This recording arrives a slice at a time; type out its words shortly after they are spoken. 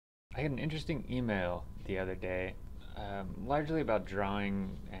I got an interesting email the other day, largely about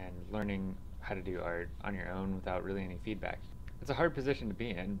drawing and learning how to do art on your own without really any feedback. It's a hard position to be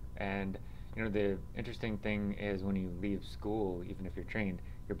in, and the interesting thing is when you leave school, even if you're trained,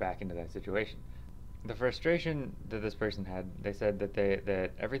 you're back into that situation. The frustration that this person had, they said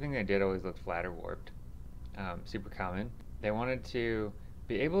that everything they did always looked flat or warped, super common. They wanted to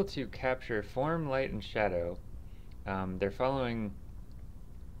be able to capture form, light, and shadow. They're following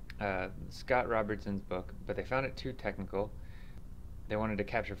Scott Robertson's book, but they found it too technical. They wanted to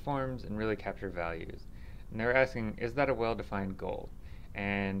capture forms and really capture values. And they were asking, is that a well-defined goal?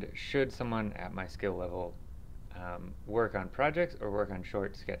 And should someone at my skill level work on projects or work on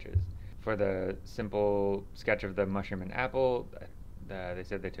short sketches? For the simple sketch of the mushroom and apple, they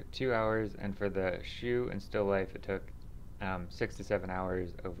said they took 2 hours, and for the shoe and still life, it took 6 to 7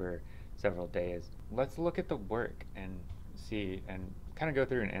 hours over several days. Let's look at the work and see and kind of go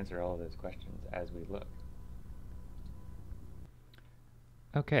through and answer all of those questions as we look.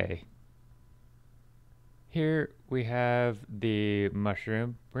 Okay. Here we have the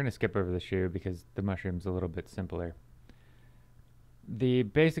mushroom. We're going to skip over the shoe because the mushroom's a little bit simpler. The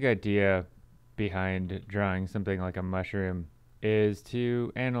basic idea behind drawing something like a mushroom is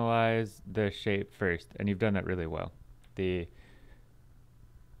to analyze the shape first, and you've done that really well. The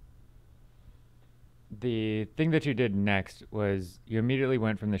thing that you did next was you immediately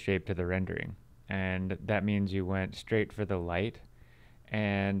went from the shape to the rendering, and that means you went straight for the light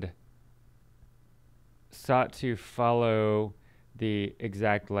and sought to follow the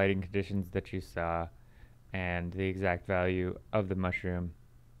exact lighting conditions that you saw and the exact value of the mushroom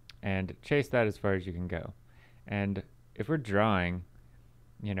and chase that as far as you can go. And if we're drawing,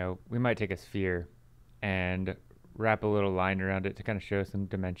 we might take a sphere and wrap a little line around it to kind of show some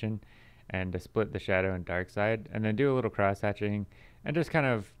dimension and to split the shadow and dark side, and then do a little cross-hatching and just kind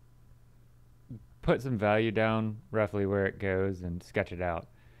of put some value down roughly where it goes and sketch it out.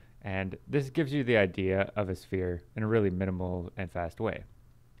 And this gives you the idea of a sphere in a really minimal and fast way.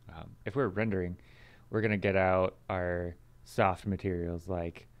 If we're rendering, we're going to get out our soft materials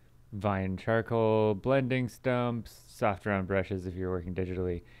like Vine charcoal, blending stumps, soft round brushes if you're working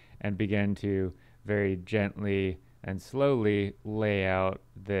digitally, and begin to very gently and slowly lay out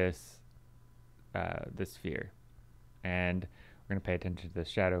this sphere. And we're going to pay attention to the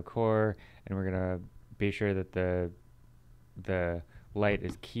shadow core, and we're going to be sure that the light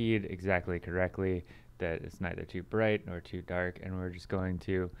is keyed exactly correctly, that it's neither too bright nor too dark, and we're just going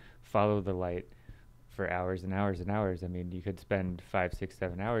to follow the light for hours and hours and hours. I mean, you could spend 5, 6,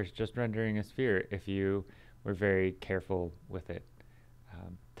 7 hours just rendering a sphere if you were very careful with it.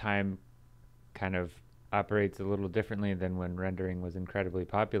 Time kind of operates a little differently than when rendering was incredibly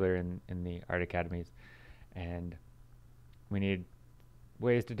popular in the art academies, and we need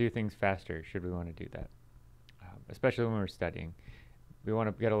ways to do things faster should we want to do that, especially when we're studying. We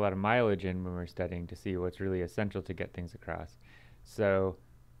want to get a lot of mileage in when we're studying to see what's really essential to get things across. So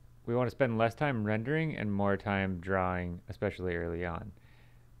we want to spend less time rendering and more time drawing, especially early on.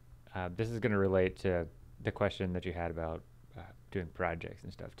 This is going to relate to the question that you had about doing projects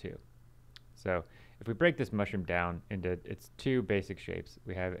and stuff too. So if we break this mushroom down into its two basic shapes,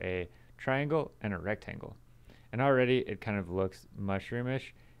 we have a triangle and a rectangle. And already it kind of looks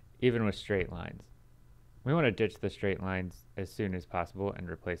mushroomish, even with straight lines. We want to ditch the straight lines as soon as possible and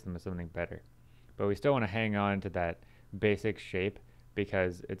replace them with something better. But we still want to hang on to that basic shape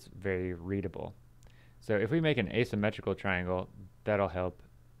because it's very readable. So if we make an asymmetrical triangle, that'll help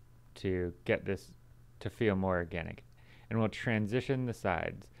to get this to feel more organic. And we'll transition the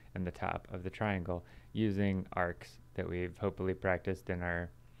sides and the top of the triangle using arcs that we've hopefully practiced in our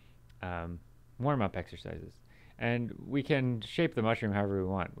warm-up exercises. And we can shape the mushroom however we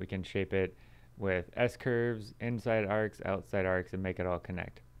want. We can shape it with S-curves, inside arcs, outside arcs, and make it all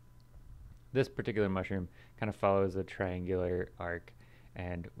connect. This particular mushroom kind of follows a triangular arc,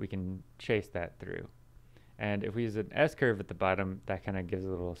 and we can chase that through. And if we use an S-curve at the bottom, that kind of gives a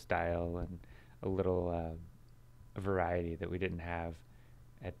little style and a little variety that we didn't have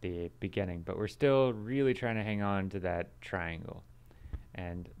at the beginning. But we're still really trying to hang on to that triangle.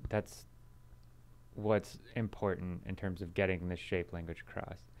 And that's what's important in terms of getting this shape language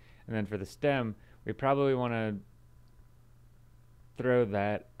across. And then for the stem, we probably want to throw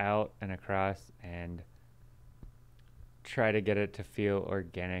that out and across and try to get it to feel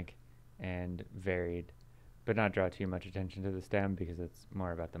organic and varied, but not draw too much attention to the stem because it's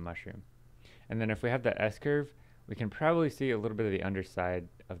more about the mushroom. And then if we have that S-curve, we can probably see a little bit of the underside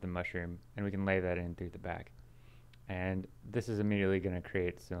of the mushroom, and we can lay that in through the back. And this is immediately going to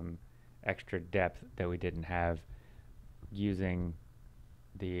create some extra depth that we didn't have using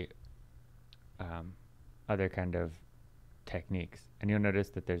the other kind of techniques. And you'll notice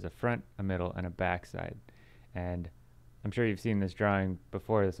that there's a front, a middle, and a back side. And I'm sure you've seen this drawing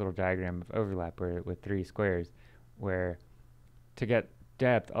before, this little diagram of overlap with 3 squares, where to get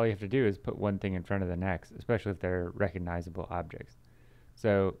depth, all you have to do is put one thing in front of the next, especially if they're recognizable objects.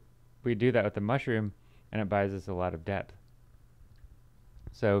 So we do that with the mushroom, and it buys us a lot of depth.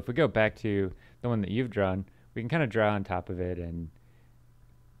 So if we go back to the one that you've drawn, we can kind of draw on top of it and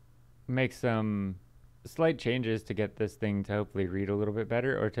make some slight changes to get this thing to hopefully read a little bit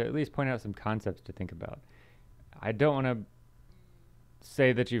better, or to at least point out some concepts to think about. I don't want to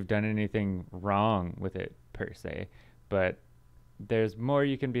say that you've done anything wrong with it per se, but there's more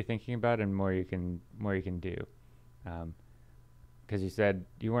you can be thinking about and more you can do. Because you said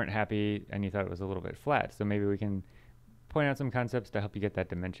you weren't happy and you thought it was a little bit flat, so maybe we can point out some concepts to help you get that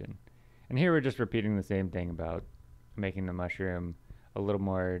dimension. And here we're just repeating the same thing about making the mushroom a little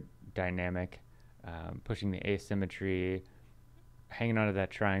more dynamic, pushing the asymmetry, hanging onto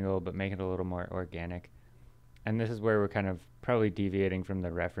that triangle, but making it a little more organic. And this is where we're kind of probably deviating from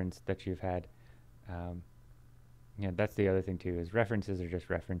the reference that you've had. That's the other thing too, is references are just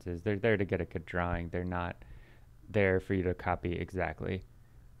references. They're there to get a good drawing. They're not there for you to copy exactly.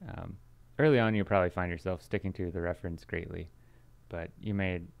 Early on, you'll probably find yourself sticking to the reference greatly, but you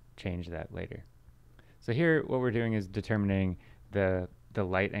may change that later. So here, what we're doing is determining the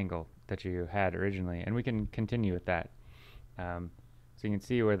light angle that you had originally, and we can continue with that. So you can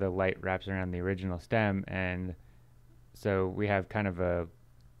see where the light wraps around the original stem, and so we have kind of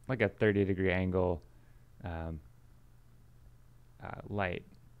like a 30-degree angle light.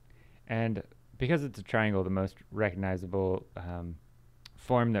 And because it's a triangle, the most recognizable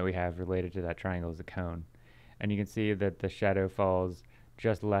form that we have related to that triangle is a cone. And you can see that the shadow falls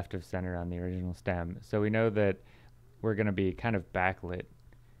just left of center on the original stem. So we know that we're going to be kind of backlit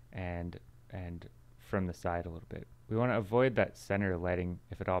and from the side a little bit. We want to avoid that center lighting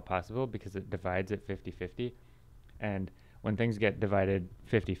if at all possible, because it divides it 50-50. And when things get divided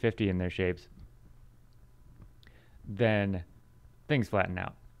 50-50 in their shapes, then things flatten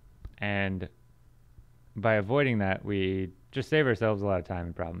out. And by avoiding that, we just save ourselves a lot of time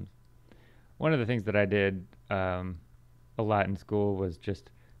and problems. One of the things that I did a lot in school was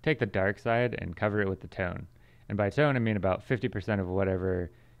just take the dark side and cover it with the tone. And by tone, I mean about 50% of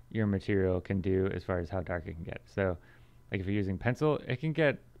whatever your material can do as far as how dark it can get. So like if you're using pencil, it can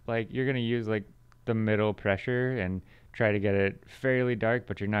get like, you're going to use like the middle pressure and try to get it fairly dark,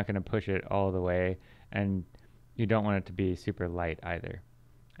 but you're not going to push it all the way, and you don't want it to be super light either.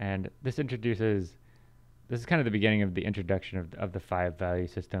 And this is kind of the beginning of the introduction of the 5-value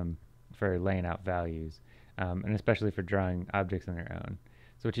system for laying out values, and especially for drawing objects on their own.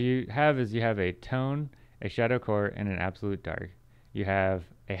 So what you have is you have a tone, a shadow core, and an absolute dark. You have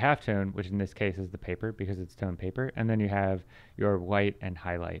a halftone, which in this case is the paper because it's tone paper, and then you have your white and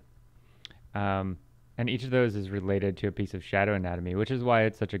highlight. And each of those is related to a piece of shadow anatomy, which is why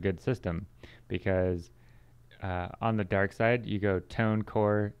it's such a good system, because on the dark side you go tone,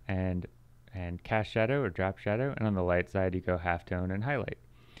 core, and cast shadow or drop shadow, and on the light side you go halftone and highlight.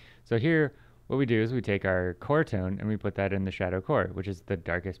 So here what we do is we take our core tone and we put that in the shadow core, which is the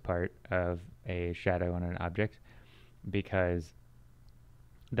darkest part of a shadow on an object, because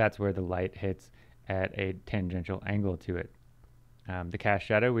that's where the light hits at a tangential angle to it. The cast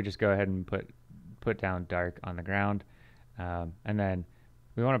shadow, we just go ahead and put down dark on the ground, and then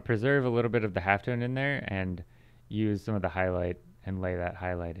we want to preserve a little bit of the halftone in there and use some of the highlight and lay that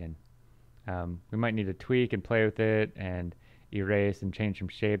highlight in. We might need to tweak and play with it and erase and change some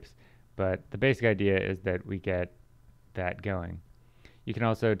shapes, but the basic idea is that we get that going. You can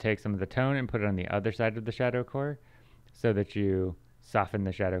also take some of the tone and put it on the other side of the shadow core so that you soften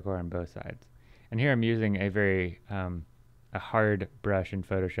the shadow core on both sides. And here I'm using a very a hard brush in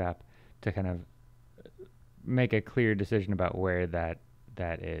Photoshop to kind of make a clear decision about where that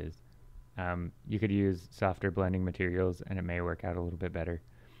is. You could use softer blending materials and it may work out a little bit better.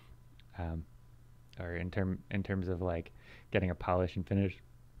 Or in terms of like getting a polished and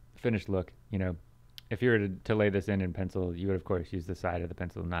finished look, you know, if you were to lay this in pencil, you would of course use the side of the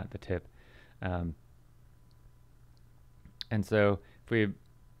pencil, not the tip. And so if we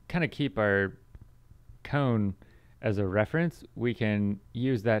kind of keep our cone as a reference, we can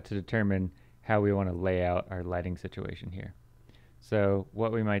use that to determine how we want to lay out our lighting situation here. So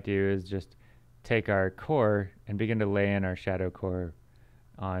what we might do is just take our core and begin to lay in our shadow core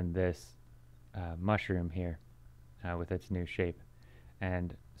on this mushroom here with its new shape.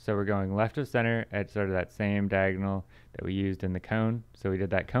 And so we're going left of center at sort of that same diagonal that we used in the cone. So we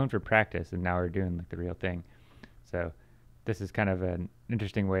did that cone for practice, and now we're doing like the real thing. So this is kind of an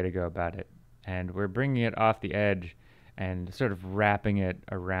interesting way to go about it. and we're bringing it off the edge and sort of wrapping it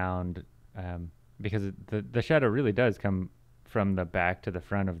around, because the shadow really does come from the back to the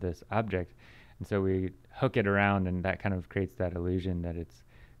front of this object. And so we hook it around, and that kind of creates that illusion that it's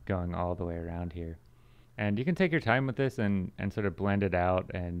going all the way around here. And you can take your time with this and sort of blend it out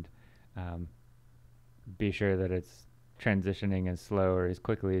and um, be sure that it's transitioning as slow or as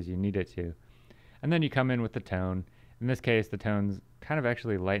quickly as you need it to. And then you come in with the tone. In this case, the tone's kind of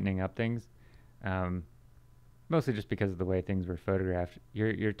actually lightening up things, um, mostly just because of the way things were photographed.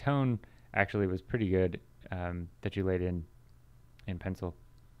 Your tone actually was pretty good, that you laid in pencil.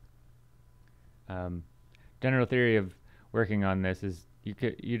 Um, General theory of working on this is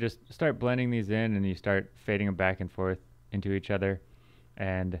you just start blending these in and you start fading them back and forth into each other,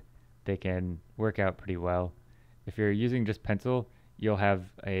 and they can work out pretty well. If you're using just pencil, you'll have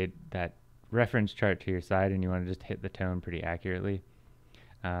that reference chart to your side, and you want to just hit the tone pretty accurately.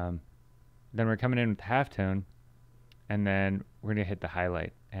 Then we're coming in with halftone, and then we're gonna hit the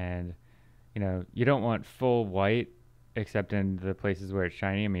highlight. And you don't want full white except in the places where it's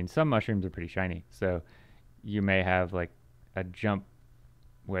shiny. I mean, some mushrooms are pretty shiny, so you may have like a jump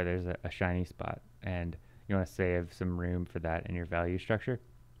where there's a shiny spot, and you want to save some room for that in your value structure.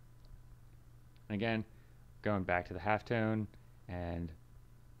 Again, going back to the halftone and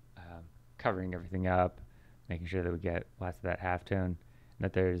covering everything up, making sure that we get lots of that halftone,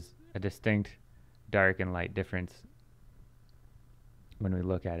 that there's a distinct dark and light difference when we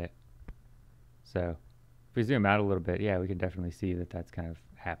look at it. So if we zoom out a little bit, yeah, we can definitely see that that's kind of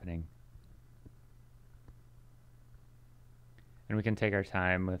happening. And we can take our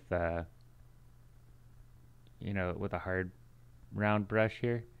time with, with a hard round brush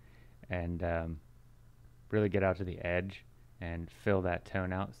here, and really get out to the edge and fill that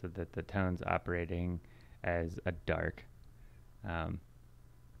tone out so that the tone's operating as a dark,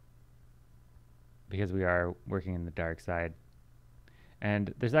 because we are working in the dark side.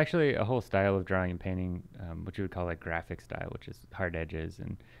 And there's actually a whole style of drawing and painting, which we would call like graphic style, which is hard edges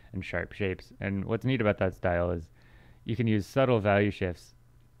and sharp shapes. And what's neat about that style is you can use subtle value shifts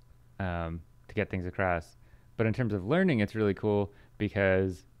to get things across. But in terms of learning, it's really cool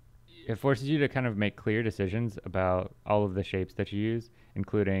because it forces you to kind of make clear decisions about all of the shapes that you use,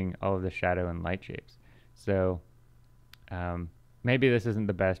 including all of the shadow and light shapes. So maybe this isn't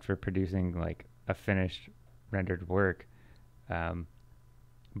the best for producing like a finished rendered work,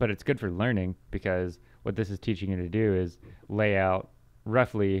 but it's good for learning, because what this is teaching you to do is lay out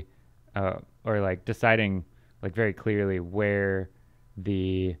roughly, or like deciding like very clearly where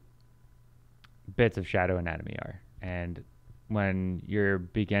the bits of shadow anatomy are. And when you're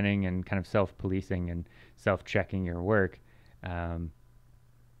beginning and kind of self-policing and self-checking your work, I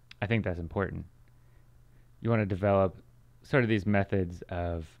think that's important. You want to develop sort of these methods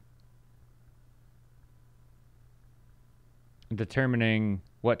of determining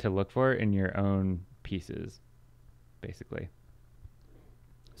what to look for in your own pieces, basically.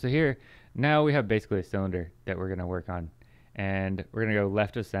 So here, now we have basically a cylinder that we're going to work on. And we're going to go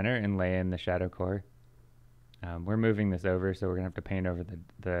left of center and lay in the shadow core. We're moving this over, so we're going to have to paint over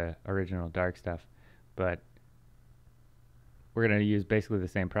the original dark stuff. But we're going to use basically the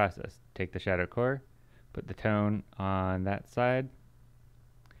same process. Take the shadow core, put the tone on that side,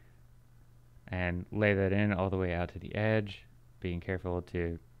 and lay that in all the way out to the edge, being careful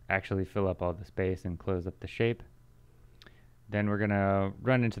to actually fill up all the space and close up the shape. Then we're going to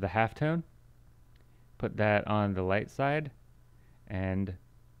run into the halftone, put that on the light side, and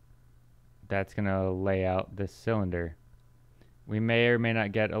that's going to lay out this cylinder. We may or may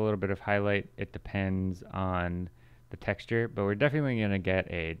not get a little bit of highlight. It depends on the texture, but we're definitely going to get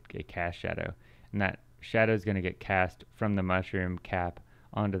a cast shadow. And that shadow is going to get cast from the mushroom cap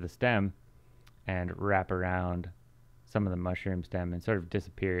onto the stem and wrap around some of the mushroom stem and sort of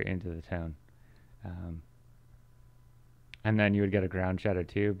disappear into the tone. And then you would get a ground shadow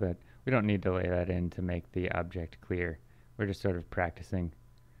too, but we don't need to lay that in to make the object clear. We're just sort of practicing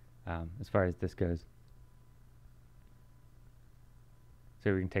as far as this goes.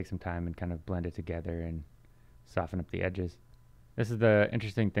 So we can take some time and kind of blend it together and soften up the edges. This is the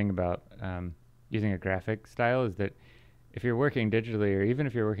interesting thing about using a graphic style, is that if you're working digitally, or even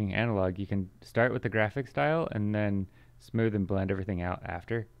if you're working analog, you can start with the graphic style and then smooth and blend everything out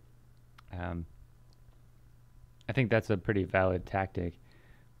after. I think that's a pretty valid tactic,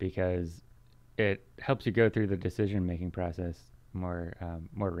 because it helps you go through the decision-making process more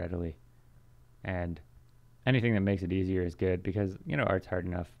readily. And anything that makes it easier is good, because art's hard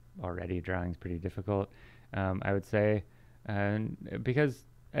enough already. Drawing's pretty difficult, I would say, because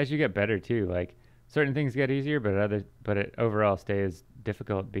as you get better too, like certain things get easier, but it overall stays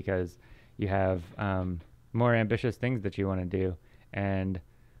difficult because You have more ambitious things that you want to do, and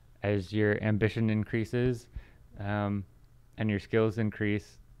as your ambition increases and your skills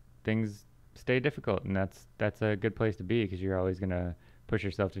increase, things stay difficult, and that's a good place to be because you're always gonna push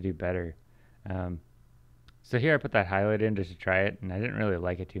yourself to do better. Um, so here I put that highlight in just to try it, and I didn't really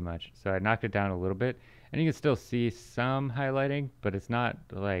like it too much, so I knocked it down a little bit, and you can still see some highlighting, but it's not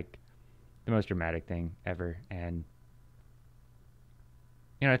like the most dramatic thing ever. And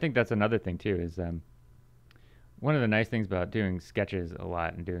I think that's another thing too is one of the nice things about doing sketches a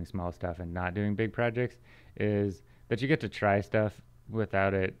lot and doing small stuff and not doing big projects is that you get to try stuff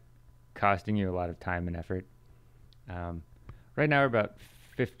without it costing you a lot of time and effort. Um, right now we're about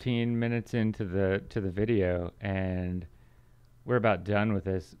 15 minutes into the video, and we're about done with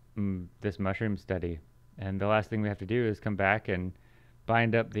this mushroom study. And the last thing we have to do is come back and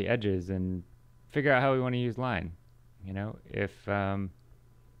bind up the edges and figure out how we want to use line. If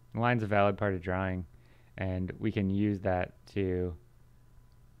line's a valid part of drawing, and we can use that to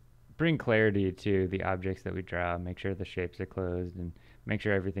bring clarity to the objects that we draw, make sure the shapes are closed, and make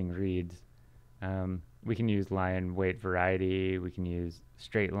sure everything reads. We can use line weight variety, we can use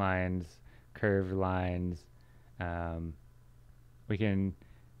straight lines, curved lines. We can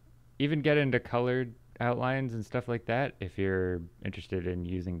even get into colored outlines and stuff like that if you're interested in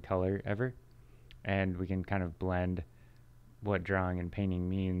using color ever. And we can kind of blend what drawing and painting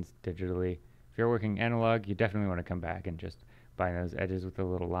means digitally. If you're working analog, you definitely want to come back and just bind those edges with a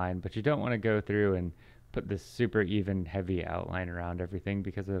little line, but you don't want to go through and put this super even heavy outline around everything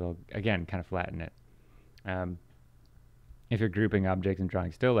because it'll, again, kind of flatten it. If you're grouping objects and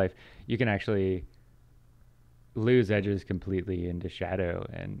drawing still life, you can actually lose edges completely into shadow,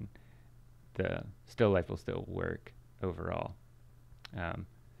 and the still life will still work overall.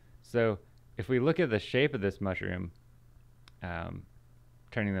 So if we look at the shape of this mushroom,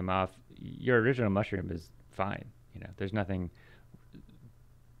 turning them off, your original mushroom is fine. There's nothing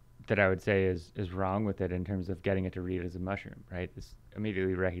that I would say is wrong with it in terms of getting it to read as a mushroom, right? It's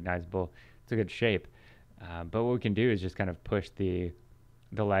immediately recognizable. It's a good shape. But what we can do is just kind of push the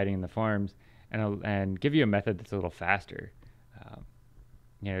lighting and the forms and give you a method that's a little faster.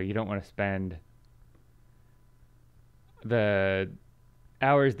 You don't want to spend the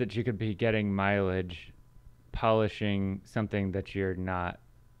hours that you could be getting mileage polishing something that you're not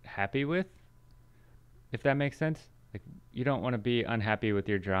happy with, if that makes sense. Like, you don't want to be unhappy with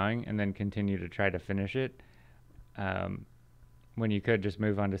your drawing and then continue to try to finish it when you could just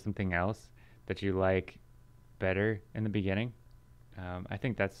move on to something else that you like better in the beginning. I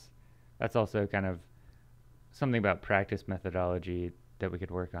think that's also kind of something about practice methodology that we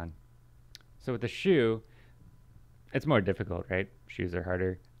could work on. So with the shoe, it's more difficult, right? Shoes are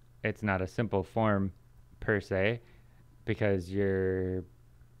harder. It's not a simple form per se because A,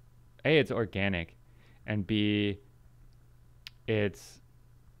 it's organic, and B, it's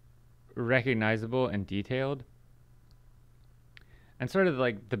recognizable and detailed. And sort of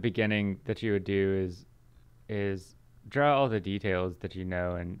like the beginning that you would do is draw all the details that you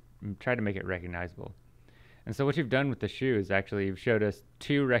know and try to make it recognizable. And so what you've done with the shoe is actually you've showed us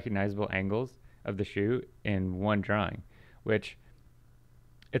 2 recognizable angles of the shoe in one drawing, which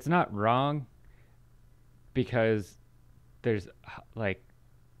it's not wrong because there's like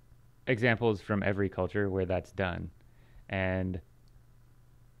examples from every culture where that's done. And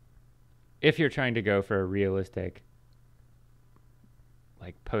if you're trying to go for a realistic,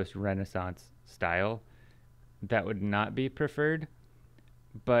 like post-Renaissance style, that would not be preferred,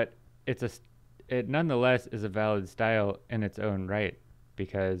 but it nonetheless is a valid style in its own right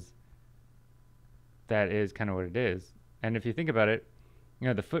because that is kind of what it is. And if you think about it,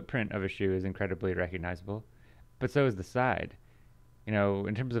 the footprint of a shoe is incredibly recognizable, but so is the side.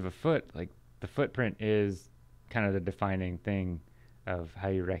 In terms of a foot, like the footprint is kind of the defining thing of how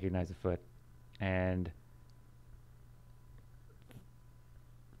you recognize a foot. And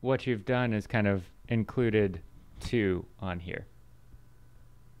what you've done is kind of included 2 on here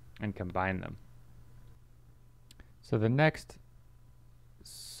and combine them. So the next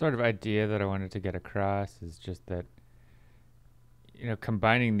sort of idea that I wanted to get across is just that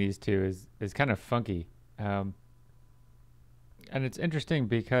combining these 2 is kind of funky. And it's interesting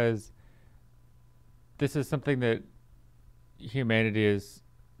because this is something that humanity has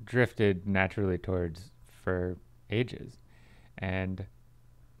drifted naturally towards for ages. And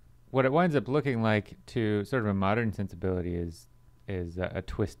what it winds up looking like to sort of a modern sensibility is a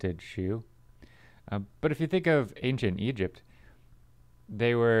twisted shoe. But if you think of ancient Egypt,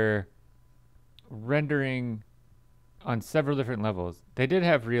 they were rendering on several different levels. They did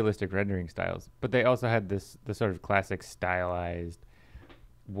have realistic rendering styles, but they also had the sort of classic stylized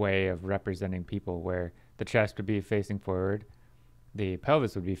way of representing people where the chest would be facing forward, the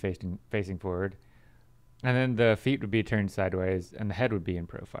pelvis would be facing forward, and then the feet would be turned sideways, and the head would be in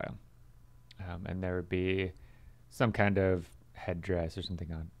profile. And there would be some kind of headdress or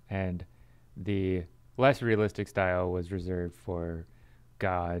something on. And the less realistic style was reserved for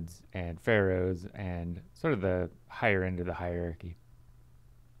gods and pharaohs and sort of the higher end of the hierarchy.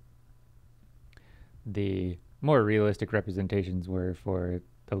 The more realistic representations were for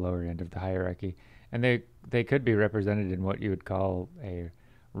the lower end of the hierarchy, and they could be represented in what you would call a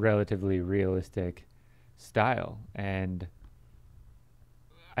relatively realistic style. And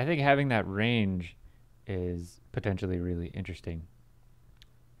I think having that range is potentially really interesting.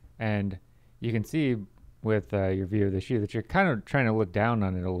 And you can see with your view of the shoe that you're kind of trying to look down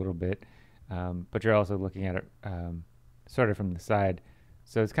on it a little bit, but you're also looking at it sort of from the side.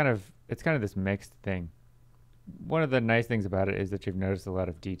 So it's kind of this mixed thing. One of the nice things about it is that you've noticed a lot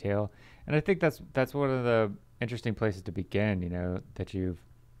of detail, and I think that's one of the interesting places to begin. You know, that you've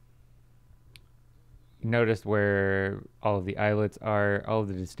noticed where all of the eyelets are, all of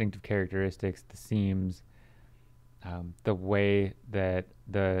the distinctive characteristics, the seams, the way that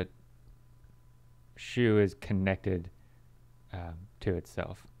the shoe is connected to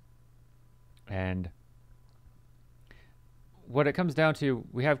itself. And what it comes down to,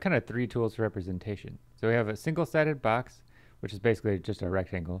 we have kind of three tools for representation. So we have a single-sided box, which is basically just a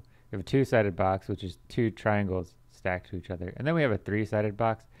rectangle. We have a two-sided box, which is two triangles stacked to each other. And then we have a three-sided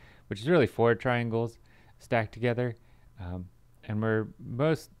box, which is really four triangles stacked together. And we're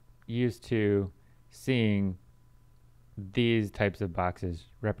most used to seeing these types of boxes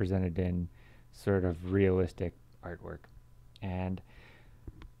represented in sort of realistic artwork. And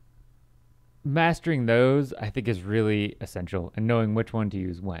mastering those, I think, is really essential, and knowing which one to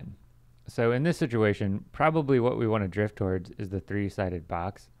use when. So in this situation, probably what we want to drift towards is the three-sided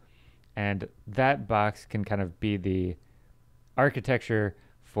box. And that box can kind of be the architecture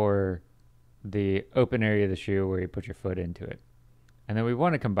for the open area of the shoe where you put your foot into it. And then we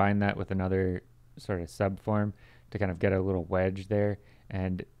want to combine that with another sort of subform to kind of get a little wedge there.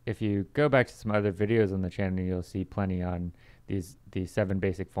 And if you go back to some other videos on the channel, you'll see plenty on these 7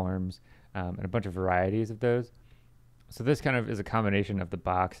 basic forms and a bunch of varieties of those. So this kind of is a combination of the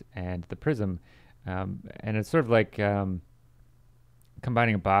box and the prism. And it's sort of like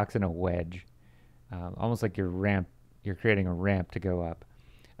combining a box and a wedge, almost like you're creating a ramp to go up.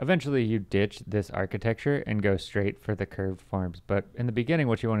 Eventually you ditch this architecture and go straight for the curved forms. But in the beginning,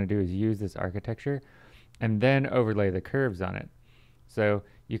 what you want to do is use this architecture and then overlay the curves on it. So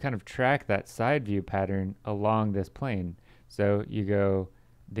you kind of track that side view pattern along this plane. So you go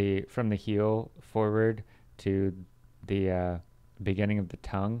from the heel forward to the beginning of the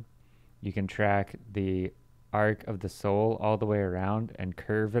tongue. You can track the arc of the sole all the way around and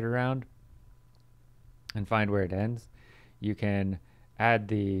curve it around and find where it ends. You can add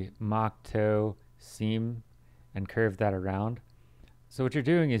the mock toe seam and curve that around. So what you're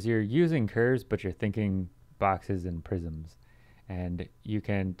doing is you're using curves, but you're thinking boxes and prisms. And you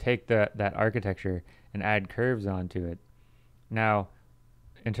can take that architecture and add curves onto it. Now,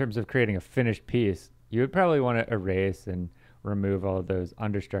 in terms of creating a finished piece, you would probably want to erase and remove all of those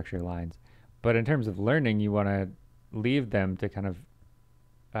understructure lines. But in terms of learning, you want to leave them to kind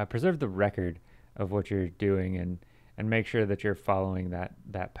of preserve the record of what you're doing and make sure that you're following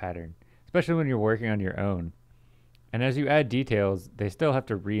that pattern, especially when you're working on your own. And as you add details, they still have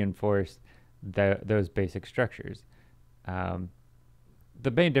to reinforce those basic structures. The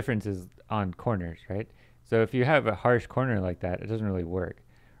main difference is on corners, right? So if you have a harsh corner like that, it doesn't really work.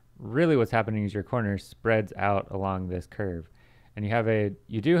 Really what's happening is your corner spreads out along this curve. And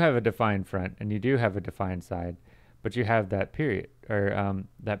you do have a defined front and you do have a defined side, but you have that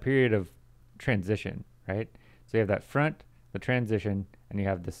period of transition, right? So you have that front, the transition, and you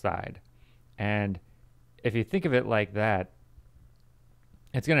have the side. And if you think of it like that,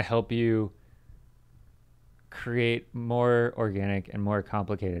 it's going to help you create more organic and more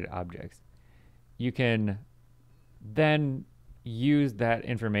complicated objects. You can then use that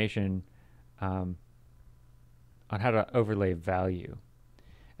information on how to overlay value.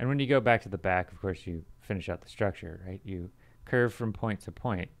 And when you go back to the back, of course, you finish out the structure, right? You curve from point to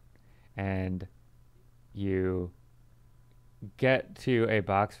point, and you get to a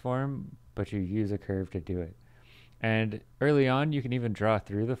box form, but you use a curve to do it. And early on, you can even draw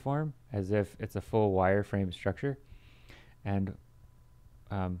through the form as if it's a full wireframe structure. And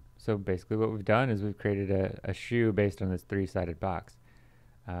so basically what we've done is we've created a shoe based on this three-sided box.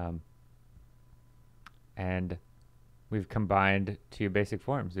 And we've combined two basic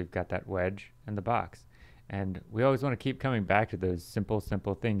forms. We've got that wedge and the box. And we always want to keep coming back to those simple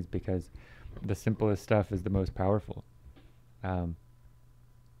things because the simplest stuff is the most powerful. Um,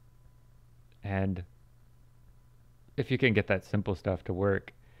 and if you can get that simple stuff to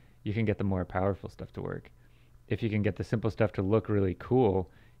work, you can get the more powerful stuff to work. If you can get the simple stuff to look really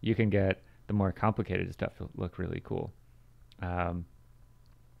cool, you can get the more complicated stuff to look really cool. Um,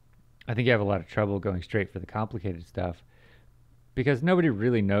 I think you have a lot of trouble going straight for the complicated stuff because nobody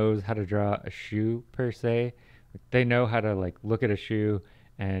really knows how to draw a shoe per se. They know how to like look at a shoe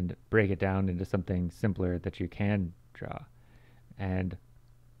and break it down into something simpler that you can draw. And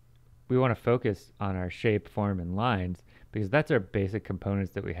we want to focus on our shape, form, and lines because that's our basic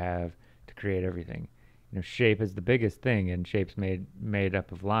components that we have to create everything. Shape is the biggest thing, and shape's made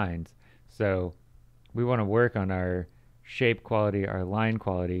up of lines. So we want to work on our shape quality, our line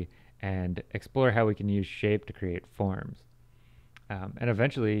quality, and explore how we can use shape to create forms. And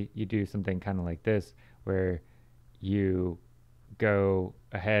eventually, you do something kind of like this, where you go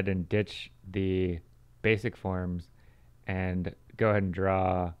ahead and ditch the basic forms and go ahead and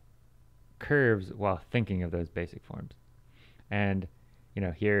draw curves while thinking of those basic forms. And,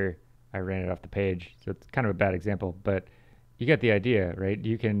 here I ran it off the page, so it's kind of a bad example, but you get the idea, right?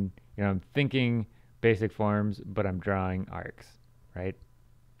 You can, I'm thinking basic forms, but I'm drawing arcs, right?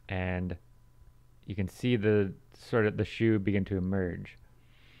 And you can see the sort of the shoe begin to emerge.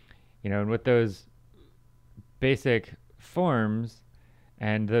 And with those basic forms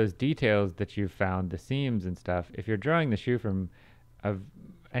and those details that you've found, the seams and stuff, if you're drawing the shoe from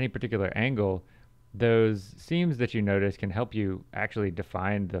any particular angle, those seams that you notice can help you actually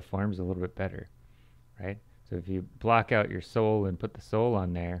define the forms a little bit better, right? So if you block out your sole and put the sole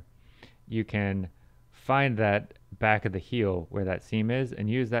on there, you can find that back of the heel where that seam is and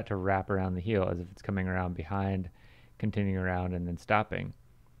use that to wrap around the heel as if it's coming around behind, continuing around, and then stopping.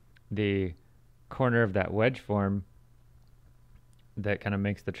 The corner of that wedge form that kind of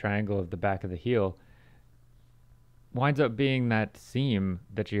makes the triangle of the back of the heel winds up being that seam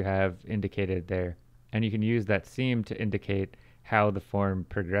that you have indicated there. And you can use that seam to indicate how the form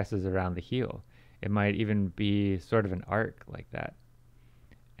progresses around the heel. It might even be sort of an arc like that.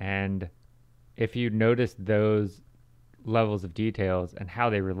 And if you notice those levels of details and how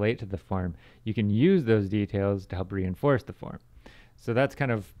they relate to the form, you can use those details to help reinforce the form. So that's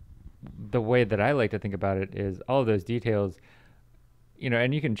kind of the way that I like to think about it, is all of those details,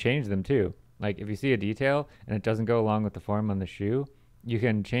 and you can change them too. Like if you see a detail and it doesn't go along with the form on the shoe, you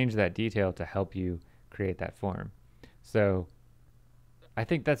can change that detail to help you create that form. So I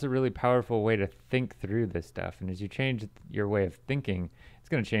think that's a really powerful way to think through this stuff. And as you change your way of thinking, it's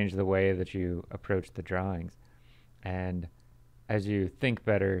going to change the way that you approach the drawings. And as you think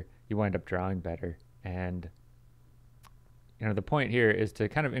better, you wind up drawing better. And the point here is to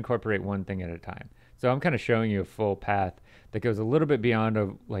kind of incorporate one thing at a time. So I'm kind of showing you a full path that goes a little bit beyond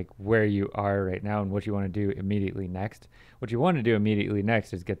of like where you are right now and what you want to do immediately next. What you want to do immediately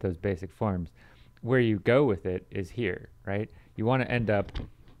next is get those basic forms. Where you go with it is here, right? You want to end up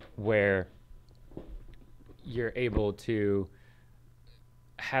where you're able to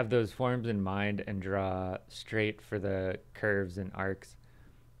have those forms in mind and draw straight for the curves and arcs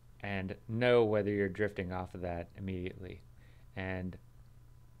and know whether you're drifting off of that immediately. And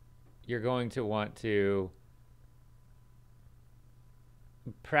you're going to want to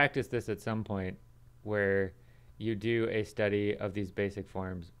practice this at some point where you do a study of these basic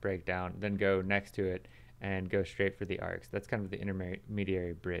forms, break down, then go next to it and go straight for the arcs. That's kind of the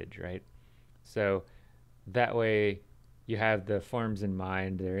intermediary bridge, right? So that way you have the forms in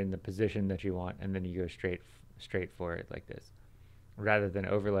mind, they're in the position that you want, and then you go straight for it like this, rather than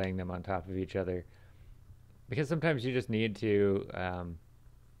overlaying them on top of each other. Because sometimes you just need to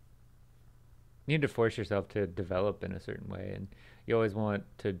force yourself to develop in a certain way, and you always want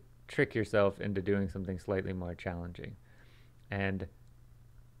to trick yourself into doing something slightly more challenging. And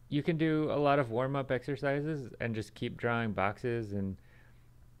you can do a lot of warm-up exercises and just keep drawing boxes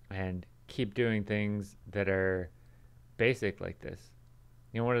and keep doing things that are basic like this.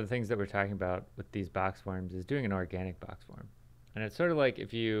 One of the things that we're talking about with these box forms is doing an organic box form. And it's sort of like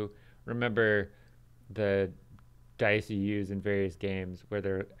if you remember the dice you use in various games where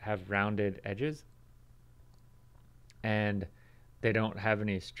they have rounded edges and they don't have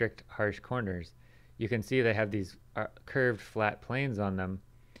any strict harsh corners. You can see they have these curved flat planes on them,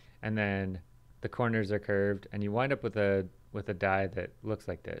 and then the corners are curved, and you wind up with a die that looks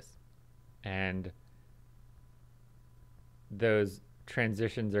like this. And those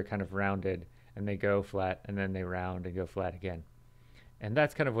transitions are kind of rounded, and they go flat, and then they round and go flat again. And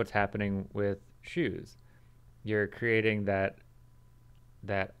that's kind of what's happening with shoes. You're creating that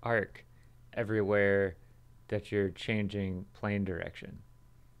arc everywhere that you're changing plane direction.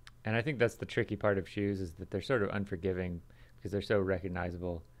 And I think that's the tricky part of shoes, is that they're sort of unforgiving because they're so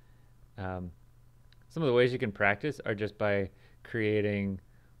recognizable. Um, some of the ways you can practice are just by creating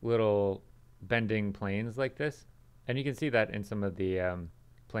little bending planes like this. And you can see that in some of the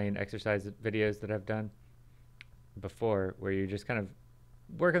plane exercise videos that I've done before, where you just kind of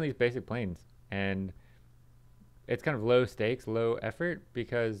work on these basic planes. And it's kind of low stakes, low effort,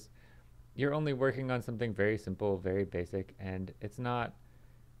 because you're only working on something very simple, very basic, and it's not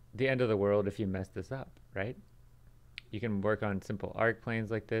the end of the world if you mess this up, right? You can work on simple arc planes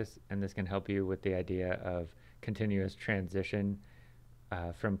like this, and this can help you with the idea of continuous transition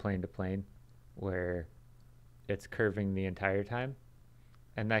from plane to plane, where it's curving the entire time.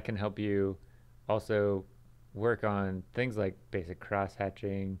 And that can help you also work on things like basic cross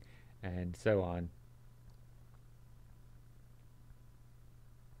hatching and so on.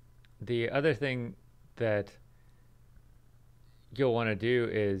 The other thing that you'll want to do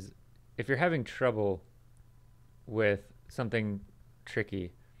is, if you're having trouble with something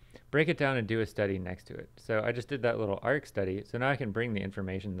tricky, break it down and do a study next to it. So I just did that little arc study, so now I can bring the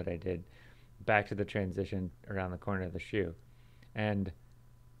information that I did back to the transition around the corner of the shoe. And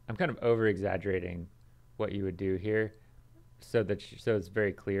I'm kind of over exaggerating what you would do here so that so it's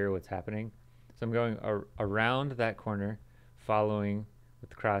very clear what's happening. So I'm going around that corner, following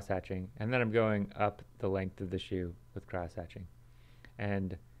with cross hatching, and then I'm going up the length of the shoe with cross hatching.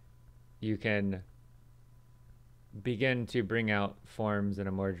 And you can begin to bring out forms in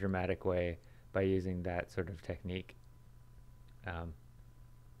a more dramatic way by using that sort of technique.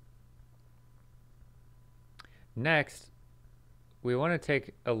 Next, we want to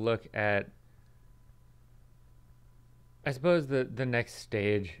take a look at, I suppose, the next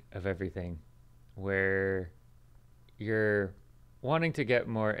stage of everything, where you're wanting to get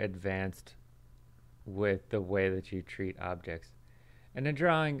more advanced with the way that you treat objects. And in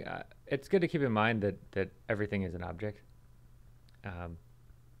drawing, it's good to keep in mind that everything is an object. You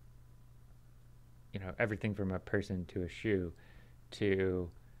know, everything from a person to a shoe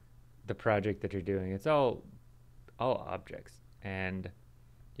to the project that you're doing, it's all objects. And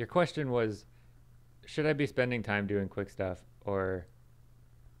your question was, should I be spending time doing quick stuff or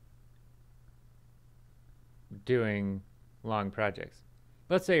doing long projects?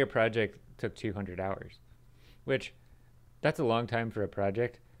 Let's say your project took 200 hours, which that's a long time for a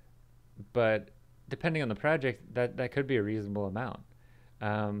project, but depending on the project, that could be a reasonable amount.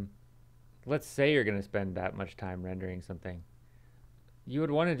 Let's say you're going to spend that much time rendering something. You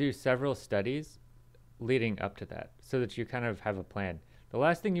would want to do several studies leading up to that so that you kind of have a plan. The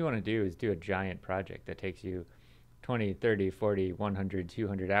last thing you want to do is do a giant project that takes you 20, 30, 40, 100,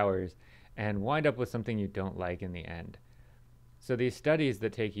 200 hours and wind up with something you don't like in the end. So these studies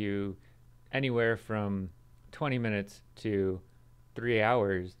that take you anywhere from 20 minutes to 3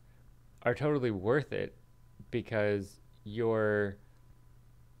 hours are totally worth it, because you're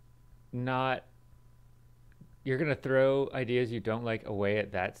going to throw ideas you don't like away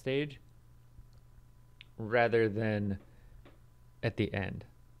at that stage rather than at the end.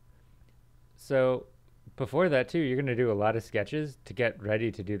 So before that too, you're going to do a lot of sketches to get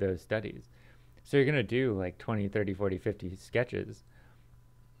ready to do those studies. So you're going to do like 20, 30, 40, 50 sketches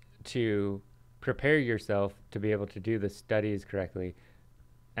to prepare yourself to be able to do the studies correctly.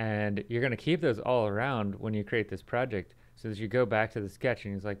 And you're going to keep those all around when you create this project, so that you go back to the sketch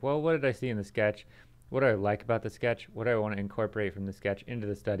and it's like, well, what did I see in the sketch? What do I like about the sketch? What do I want to incorporate from the sketch into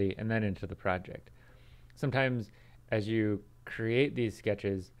the study and then into the project? Sometimes as you create these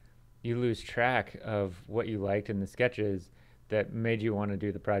sketches, you lose track of what you liked in the sketches that made you want to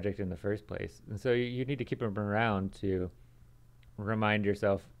do the project in the first place. And so you need to keep them around to remind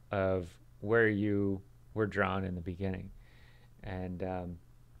yourself of where you were drawn in the beginning. And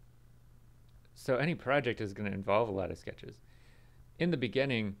so any project is going to involve a lot of sketches. In the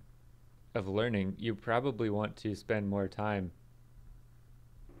beginning of learning, you probably want to spend more time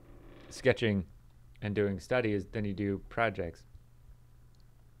sketching and doing studies than you do projects.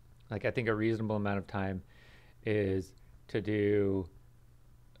 Like, I think a reasonable amount of time is to do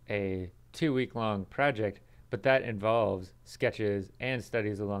a 2-week-long project, but that involves sketches and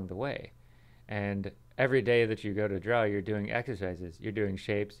studies along the way. And every day that you go to draw, you're doing exercises, you're doing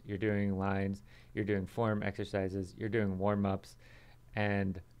shapes, you're doing lines, you're doing form exercises, you're doing warm-ups,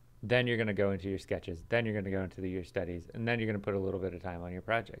 and then you're going to go into your sketches, then you're going to go into your studies, and then you're going to put a little bit of time on your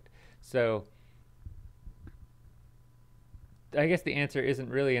project. So I guess the answer isn't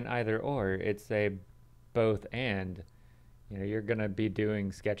really an either or, it's a both and. You know, you're going to be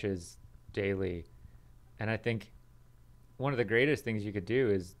doing sketches daily. And I think one of the greatest things you could do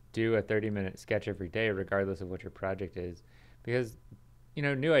is do a 30-minute sketch every day, regardless of what your project is, because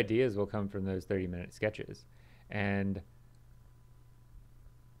new ideas will come from those 30-minute sketches. And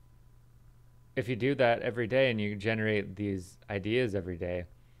if you do that every day and you generate these ideas every day,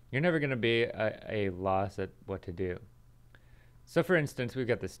 you're never going to be a loss at what to do. So for instance, we've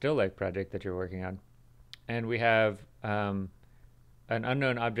got the still life project that you're working on, and we have an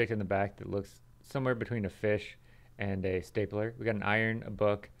unknown object in the back that looks somewhere between a fish and a stapler. We got an iron, a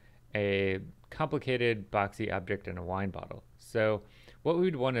book, a complicated boxy object, and a wine bottle. So what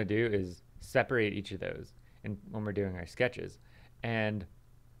we'd want to do is separate each of those when we're doing our sketches and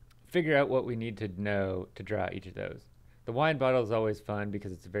figure out what we need to know to draw each of those. The wine bottle is always fun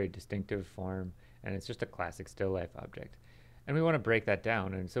because it's a very distinctive form and it's just a classic still life object. And we want to break that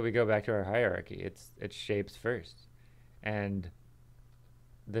down, and so we go back to our hierarchy. It's shapes first. And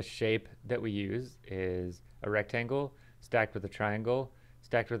the shape that we use is a rectangle stacked with a triangle,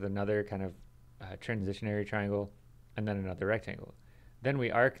 stacked with another kind of transitionary triangle, and then another rectangle. Then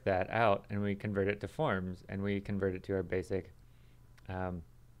we arc that out and we convert it to forms, and we convert it to our basic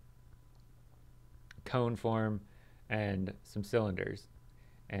cone form and some cylinders.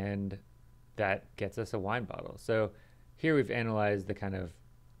 And that gets us a wine bottle. So here we've analyzed the kind of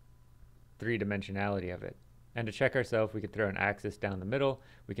three-dimensionality of it. And to check ourselves, we could throw an axis down the middle,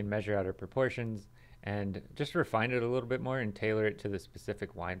 we can measure out our proportions, and just refine it a little bit more and tailor it to the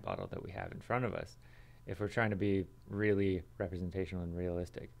specific wine bottle that we have in front of us if we're trying to be really representational and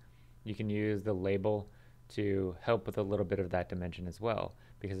realistic. You can use the label to help with a little bit of that dimension as well,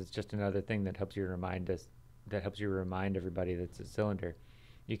 because it's just another thing that helps you remind everybody that it's a cylinder.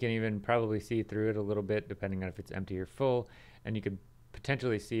 You can even probably see through it a little bit depending on if it's empty or full, and you could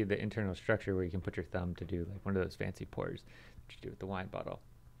potentially see the internal structure where you can put your thumb to do like one of those fancy pours that you do with the wine bottle.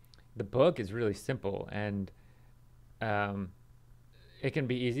 The book is really simple, and it can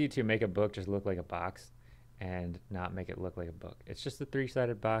be easy to make a book just look like a box and not make it look like a book. It's just a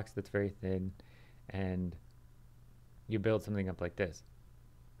three-sided box that's very thin, and you build something up like this.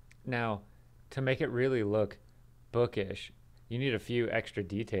 Now, to make it really look bookish, you need a few extra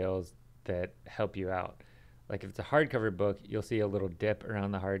details that help you out. Like if it's a hardcover book, you'll see a little dip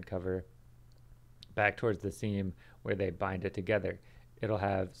around the hardcover back towards the seam where they bind it together. It'll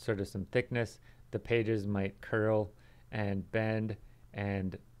have sort of some thickness. The pages might curl and bend,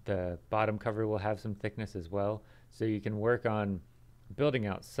 and the bottom cover will have some thickness as well. So you can work on building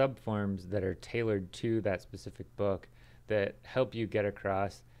out subforms that are tailored to that specific book that help you get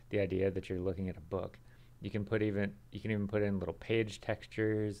across the idea that you're looking at a book. You can even put in little page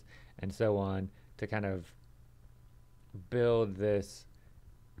textures and so on to kind of build this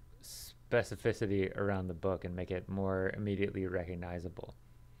specificity around the book and make it more immediately recognizable.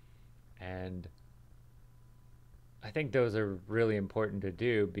 And I think those are really important to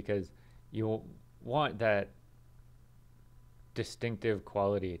do because you want that distinctive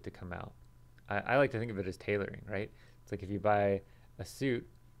quality to come out. I like to think of it as tailoring, right? It's like if you buy a suit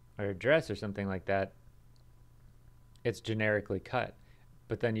or a dress or something like that, it's generically cut,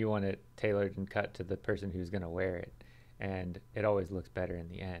 but then you want it tailored and cut to the person who's going to wear it, and it always looks better in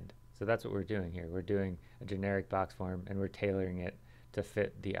the end. So that's what we're doing here. We're doing a generic box form, and we're tailoring it to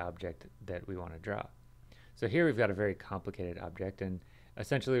fit the object that we want to draw. So here we've got a very complicated object, and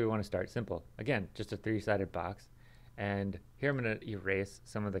essentially we want to start simple. Again, just a three-sided box, and here I'm going to erase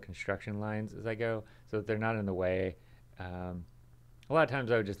some of the construction lines as I go so that they're not in the way. A lot of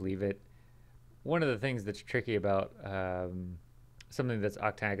times I would just leave it. One of the things that's tricky about something that's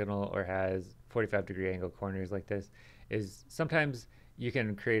octagonal or has 45-degree angle corners like this is sometimes you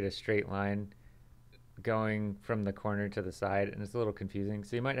can create a straight line going from the corner to the side, and it's a little confusing.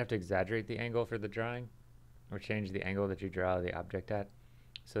 So you might have to exaggerate the angle for the drawing or change the angle that you draw the object at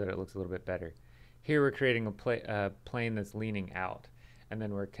so that it looks a little bit better. Here we're creating a plane that's leaning out, and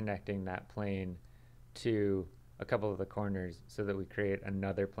then we're connecting that plane to a couple of the corners so that we create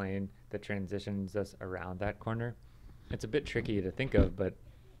another plane that transitions us around that corner. It's a bit tricky to think of, but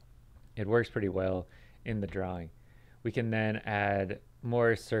it works pretty well in the drawing. We can then add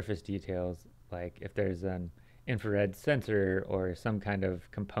more surface details, like if there's an infrared sensor or some kind of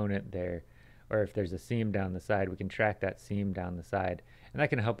component there, or if there's a seam down the side, we can track that seam down the side, and that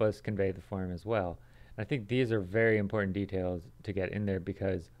can help us convey the form as well. And I think these are very important details to get in there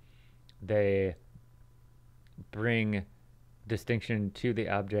because they bring distinction to the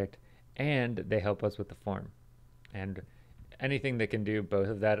object and they help us with the form. And anything that can do both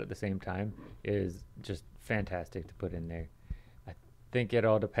of that at the same time is just fantastic to put in there. I think it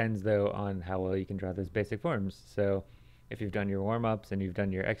all depends though on how well you can draw those basic forms. So if you've done your warm-ups and you've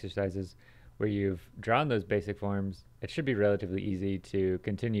done your exercises, where you've drawn those basic forms, it should be relatively easy to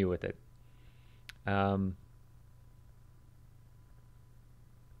continue with it.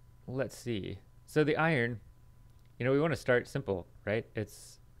 Let's see. So the iron, we want to start simple, right?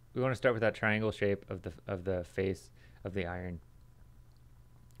 We want to start with that triangle shape of the face of the iron,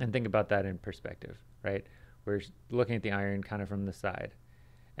 and think about that in perspective, right? We're looking at the iron kind of from the side,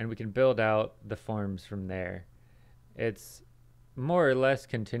 and we can build out the forms from there. It's more or less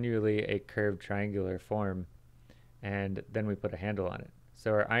continually a curved triangular form, and then we put a handle on it.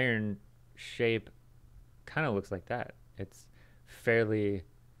 So our iron shape kind of looks like that. It's fairly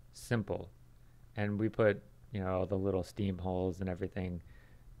simple, and we put all the little steam holes and everything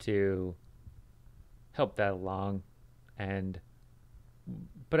to help that along.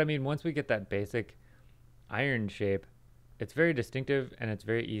 But I mean, once we get that basic iron shape, it's very distinctive and it's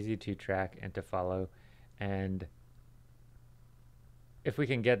very easy to track and to follow. And if we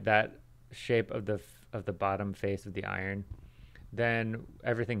can get that shape of the bottom face of the iron, then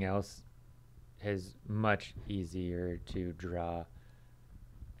everything else is much easier to draw,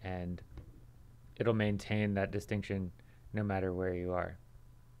 and it'll maintain that distinction no matter where you are.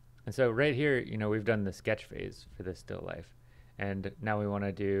 And so right here, we've done the sketch phase for this still life. And now we want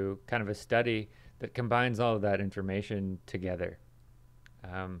to do kind of a study that combines all of that information together.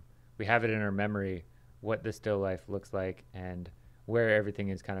 We have it in our memory what the still life looks like and where everything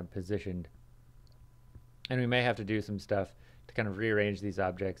is kind of positioned. And we may have to do some stuff to kind of rearrange these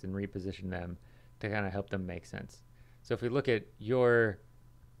objects and reposition them to kind of help them make sense. So if we look at your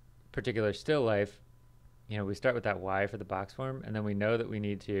particular still life, we start with that Y for the box form, and then we know that we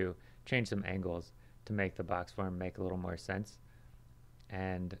need to change some angles to make the box form make a little more sense.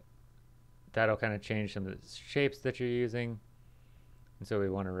 And that'll kind of change some of the shapes that you're using. And so we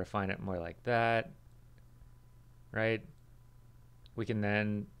want to refine it more like that, right? We can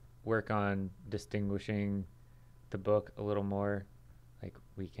then work on distinguishing the book a little more. Like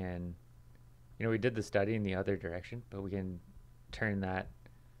we can, we did the study in the other direction, but we can turn that,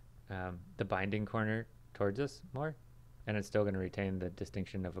 the binding corner towards us more, and it's still going to retain the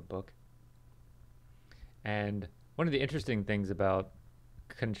distinction of a book. And one of the interesting things about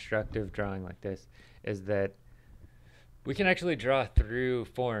constructive drawing like this is that we can actually draw through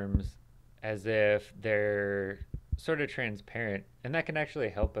forms as if they're sort of transparent, and that can actually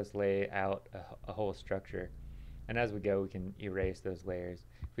help us lay out a whole structure. And as we go, we can erase those layers.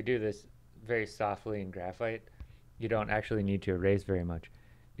 If we do this very softly in graphite, you don't actually need to erase very much.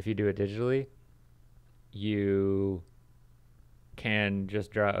 If you do it digitally, you can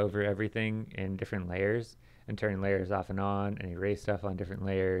just draw over everything in different layers and turn layers off and on and erase stuff on different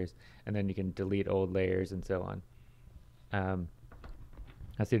layers, and then you can delete old layers and so on.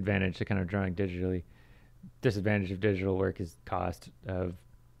 That's the advantage to kind of drawing digitally. Disadvantage of digital work is cost of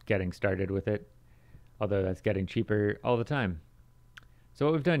getting started with it, although that's getting cheaper all the time. So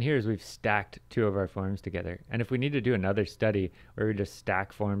what we've done here is we've stacked two of our forms together. And if we need to do another study where we just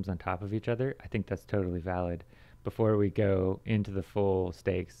stack forms on top of each other, I think that's totally valid before we go into the full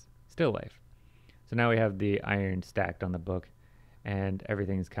stakes still life. So now we have the iron stacked on the book, and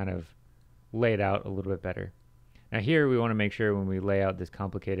everything's kind of laid out a little bit better. Now here we want to make sure when we lay out this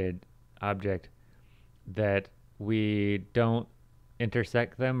complicated object that we don't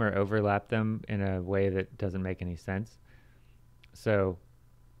intersect them or overlap them in a way that doesn't make any sense. So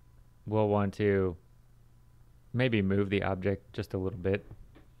we'll want to maybe move the object just a little bit.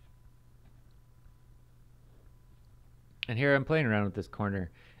 And here I'm playing around with this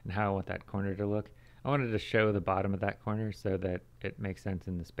corner and how I want that corner to look. I wanted to show the bottom of that corner so that it makes sense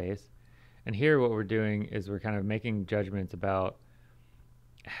in the space. And here what we're doing is we're kind of making judgments about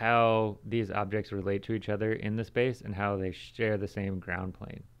how these objects relate to each other in the space and how they share the same ground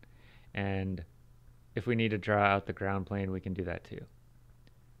plane. And if we need to draw out the ground plane, we can do that too.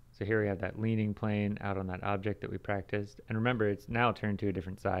 So here we have that leaning plane out on that object that we practiced. And remember, it's now turned to a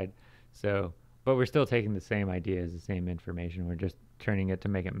different side. But we're still taking the same ideas, the same information. We're just turning it to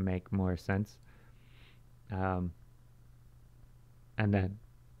make it make more sense. And then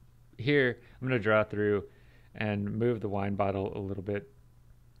here, I'm going to draw through and move the wine bottle a little bit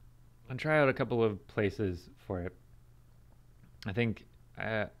and try out a couple of places for it. I think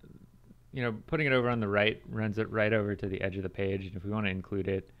putting it over on the right runs it right over to the edge of the page. And if we want to include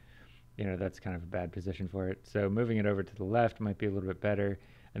it, that's kind of a bad position for it. So moving it over to the left might be a little bit better,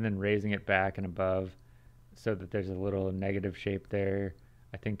 and then raising it back and above so that there's a little negative shape there,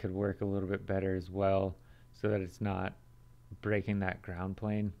 I think could work a little bit better as well, so that it's not breaking that ground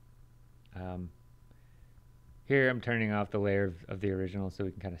plane. Here I'm turning off the layer of the original so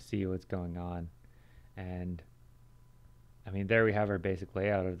we can kind of see what's going on. And I mean, there we have our basic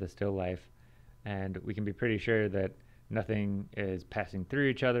layout of the still life. and we can be pretty sure that nothing is passing through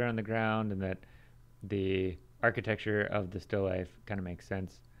each other on the ground, and that the architecture of the still life kind of makes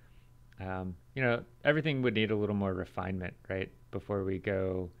sense. Everything would need a little more refinement, right, before we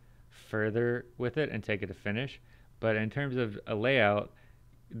go further with it and take it to finish. But in terms of a layout,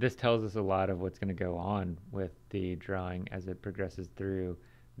 this tells us a lot of what's going to go on with the drawing as it progresses through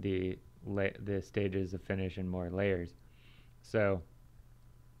the the stages of finish and more layers. So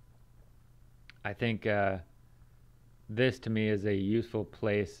I think this to me is a useful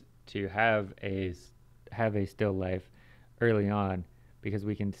place to have a still life early on, because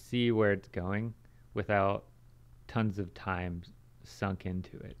we can see where it's going without tons of time sunk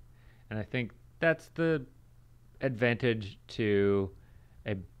into it. And I think that's the advantage to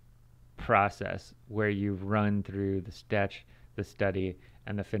a process where you run through the sketch, the study,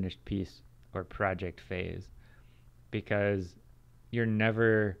 and the finished piece or project phase, because you're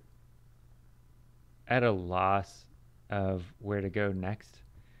never at a loss of where to go next.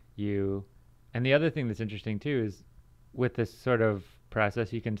 You and the other thing that's interesting too is with this sort of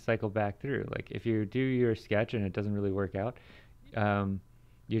process, you can cycle back through. Like if you do your sketch and it doesn't really work out,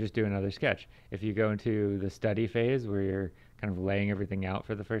 you just do another sketch. If you go into the study phase where you're kind of laying everything out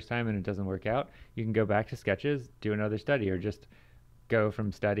for the first time and it doesn't work out, you can go back to sketches, do another study, or just go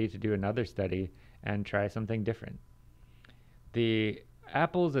from study to do another study and try something different. The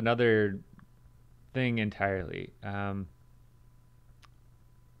apple's another thing entirely.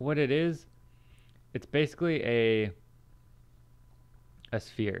 What it is, it's basically a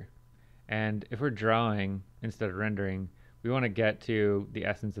sphere. And if we're drawing instead of rendering, we want to get to the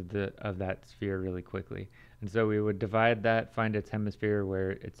essence of that sphere really quickly. And so we would divide that, find its hemisphere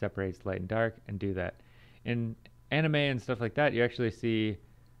where it separates light and dark, and do that. In anime and stuff like that, you actually see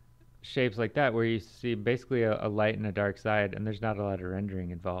shapes like that where you see basically a light and a dark side, and there's not a lot of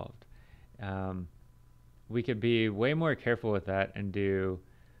rendering involved. We could be way more careful with that and do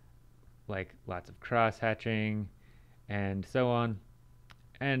like lots of cross hatching and so on.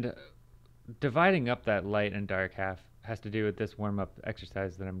 And dividing up that light and dark half has to do with this warm-up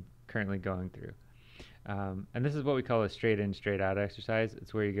exercise that I'm currently going through. And this is what we call a straight in, straight out exercise.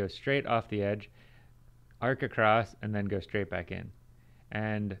 It's where you go straight off the edge, arc across, and then go straight back in.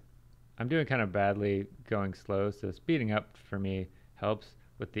 And I'm doing kind of badly going slow, so speeding up for me helps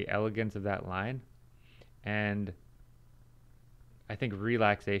with the elegance of that line. And I think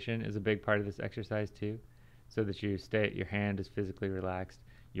relaxation is a big part of this exercise too, so that your hand is physically relaxed,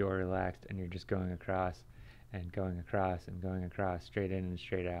 you're relaxed, and you're just going across and going across and going across, straight in and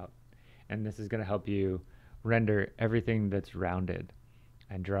straight out. And this is going to help you render everything that's rounded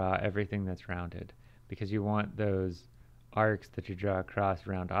and draw everything that's rounded, because you want those arcs that you draw across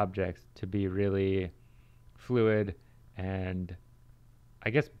round objects to be really fluid and, I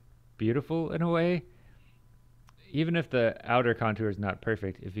guess, beautiful in a way. Even if the outer contour is not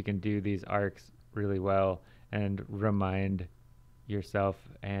perfect, if you can do these arcs really well and remind yourself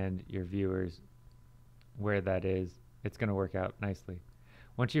and your viewers where that is, it's going to work out nicely.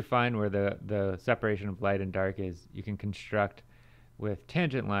 Once you find where the separation of light and dark is, you can construct with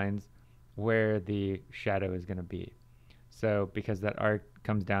tangent lines where the shadow is going to be. So because that arc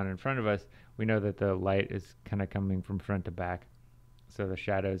comes down in front of us, we know that the light is kind of coming from front to back. So the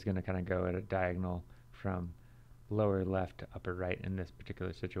shadow is going to kind of go at a diagonal from lower left to upper right in this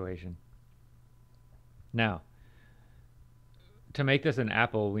particular situation. Now, to make this an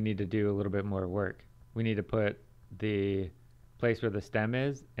apple, we need to do a little bit more work. We need to put the place where the stem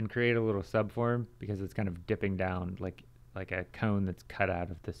is and create a little subform, because it's kind of dipping down like a cone that's cut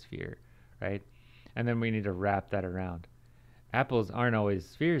out of the sphere, right? And then we need to wrap that around. Apples aren't always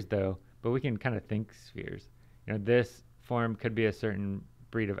spheres though, but we can kind of think spheres. This form could be a certain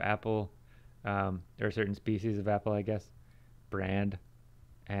breed of apple, or a certain species of apple, I guess, brand,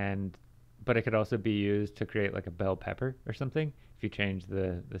 but it could also be used to create like a bell pepper or something if you change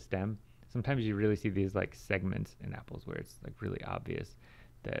the stem. Sometimes you really see these like segments in apples where it's like really obvious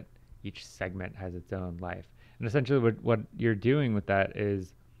that each segment has its own life. And essentially what you're doing with that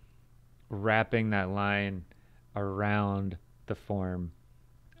is wrapping that line around the form,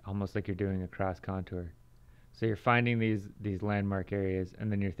 almost like you're doing a cross contour. So you're finding these landmark areas,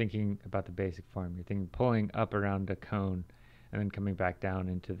 and then you're thinking about the basic form. You're thinking pulling up around a cone and then coming back down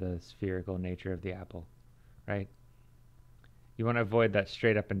into the spherical nature of the apple, right? You want to avoid that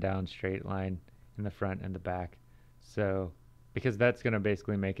straight up and down straight line in the front and the back. So, because that's going to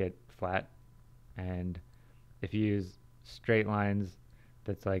basically make it flat. And if you use straight lines,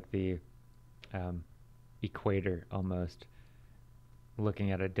 that's like the equator almost,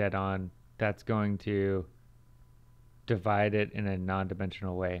 looking at it dead on, that's going to divide it in a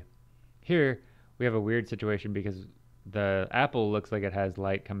non-dimensional way. Here, we have a weird situation because the apple looks like it has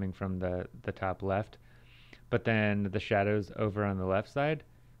light coming from the top left, but then the shadow's over on the left side.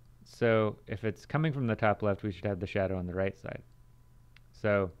 So if it's coming from the top left, we should have the shadow on the right side.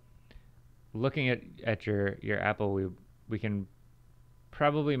 So looking at your apple, we can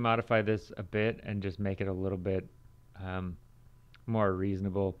probably modify this a bit and just make it a little bit more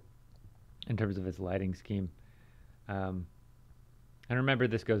reasonable in terms of its lighting scheme. And remember,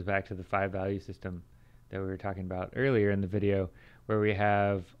 this goes back to the 5-value system that we were talking about earlier in the video, where we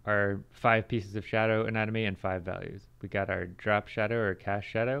have our 5 pieces of shadow anatomy and 5 values. We got our drop shadow or cast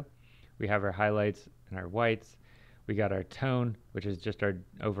shadow. We have our highlights and our whites. We got our tone, which is just our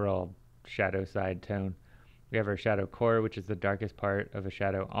overall shadow side tone. We have our shadow core, which is the darkest part of a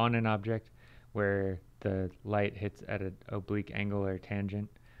shadow on an object, where the light hits at an oblique angle or tangent.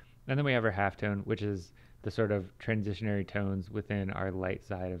 And then we have our halftone, which is the sort of transitionary tones within our light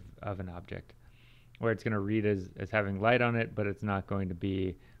side of an object, where it's going to read as having light on it, but it's not going to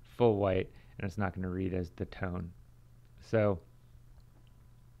be full white, and it's not going to read as the tone. So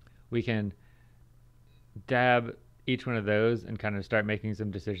we can dab each one of those and kind of start making some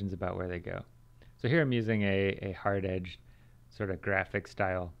decisions about where they go. So here I'm using a hard-edged sort of graphic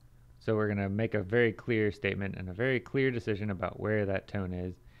style. So we're going to make a very clear statement and a very clear decision about where that tone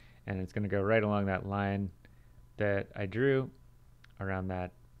is, and it's going to go right along that line that I drew around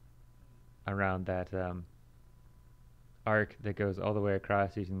that arc that goes all the way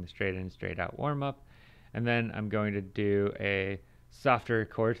across using the straight in, straight out warm up. And then I'm going to do a softer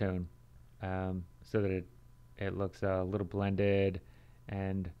core tone so that it looks a little blended.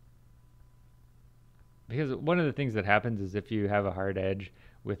 And because one of the things that happens is if you have a hard edge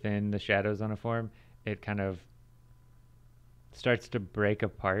within the shadows on a form, it kind of starts to break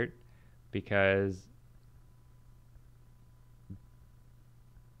apart because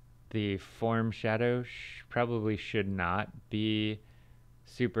the form shadow probably should not be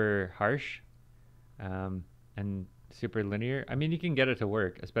super harsh and super linear. I mean, you can get it to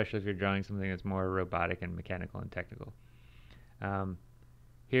work, especially if you're drawing something that's more robotic and mechanical and technical.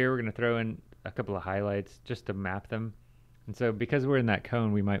 Here we're going to throw in a couple of highlights just to map them. And so because we're in that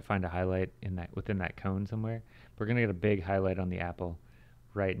cone, we might find a highlight within that cone somewhere. We're going to get a big highlight on the apple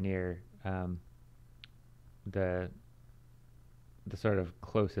right near the sort of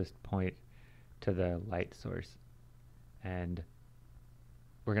closest point to the light source. And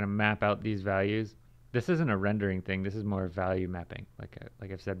we're going to map out these values. This isn't a rendering thing. This is more value mapping.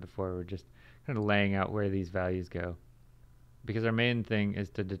 Like I've said before, we're just kind of laying out where these values go. Because our main thing is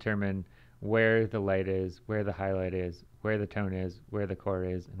to determine where the light is, where the highlight is, where the tone is, where the core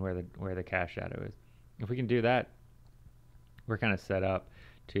is, and where the cast shadow is. If we can do that, we're kind of set up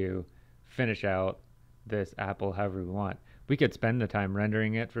to finish out this apple however we want. We could spend the time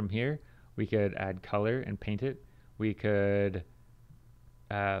rendering it from here. We could add color and paint it. We could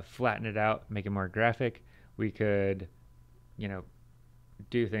flatten it out, make it more graphic. We could,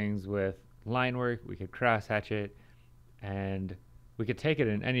 do things with line work. We could cross hatch it, and we could take it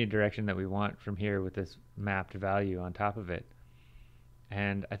in any direction that we want from here with this mapped value on top of it.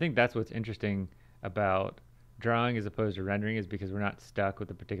 And I think that's what's interesting about drawing as opposed to rendering, is because we're not stuck with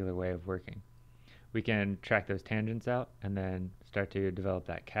a particular way of working. We can track those tangents out and then start to develop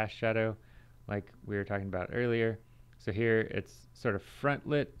that cast shadow like we were talking about earlier. So here it's sort of front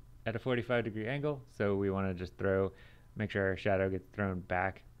lit at a 45-degree angle, so we want to just make sure our shadow gets thrown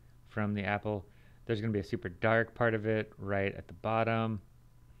back from the apple. There's going to be a super dark part of it right at the bottom.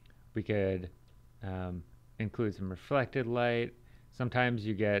 We could include some reflected light. Sometimes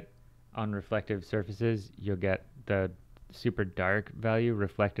you get, on reflective surfaces, you'll get the super dark value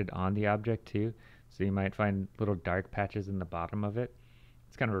reflected on the object too. So you might find little dark patches in the bottom of it.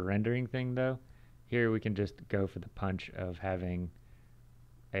 It's kind of a rendering thing though. Here we can just go for the punch of having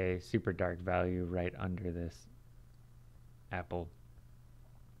a super dark value right under this apple.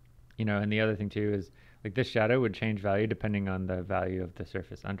 And the other thing too is, like, this shadow would change value depending on the value of the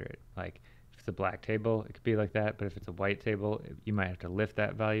surface under it. Like if it's a black table, it could be like that, but if it's a white table, you might have to lift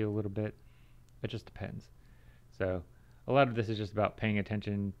that value a little bit. It just depends. So a lot of this is just about paying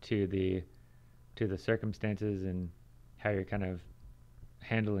attention to the circumstances and how you're kind of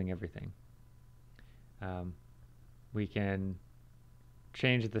handling everything. We can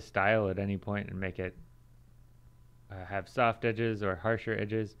change the style at any point and make it have soft edges or harsher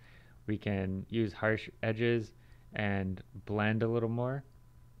edges. We can use harsh edges and blend a little more.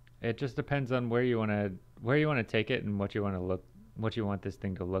 It just depends on where you want to take it and what you want this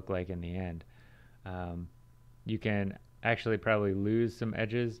thing to look like in the end. You can actually probably lose some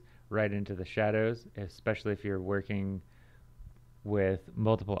edges right into the shadows, especially if you're working with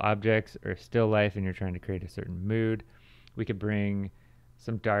multiple objects or still life and you're trying to create a certain mood. We could bring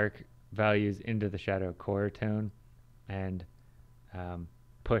some dark values into the shadow core tone and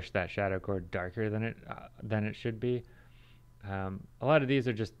push that shadow core darker than it should be. A lot of these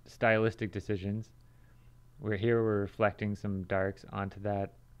are just stylistic decisions. We're reflecting some darks onto the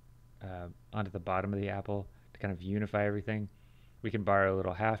bottom of the apple to kind of unify everything. We can borrow a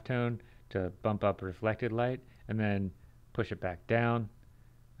little halftone to bump up reflected light and then push it back down.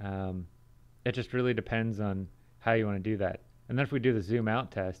 It just really depends on how you want to do that. And then if we do the zoom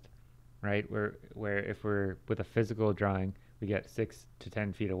out test, right, where if we're with a physical drawing, we get 6 to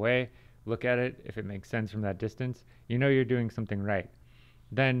 10 feet away, look at it, if it makes sense from that distance, you know you're doing something right.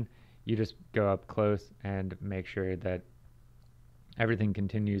 Then you just go up close and make sure that everything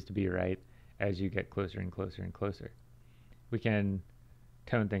continues to be right as you get closer and closer and closer. We can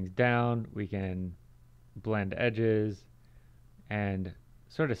tone things down, we can blend edges, and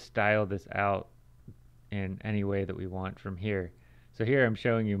sort of style this out in any way that we want from here. So here I'm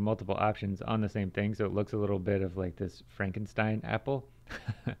showing you multiple options on the same thing, so it looks a little bit of like this Frankenstein apple,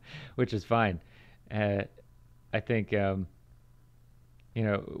 which is fine. I think,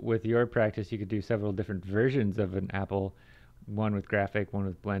 with your practice, you could do several different versions of an apple, one with graphic, one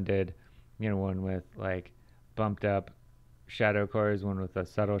with blended, one with like bumped up shadow cores, one with a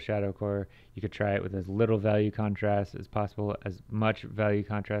subtle shadow core. You could try it with as little value contrast as possible, as much value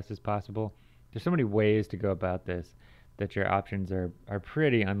contrast as possible. There's so many ways to go about this that your options are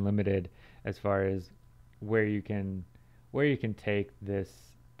pretty unlimited as far as where you can take this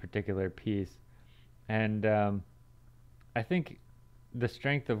particular piece. And I think the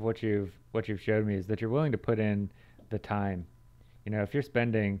strength of what you've showed me is that you're willing to put in the time. If you're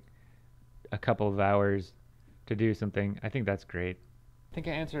spending a couple of hours to do something, I think that's great. I think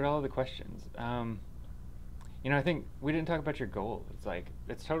I answered all of the questions. I think we didn't talk about your goal.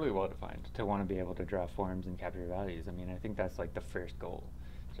 It's totally well defined to want to be able to draw forms and capture values. I mean, I think that's like the first goal,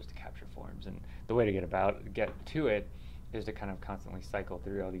 just to capture forms. And the way to get to it is to kind of constantly cycle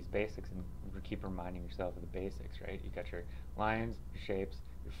through all these basics and keep reminding yourself of the basics, right? You got your lines, your shapes,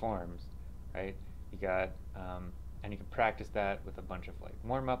 your forms, right? You got, and you can practice that with a bunch of like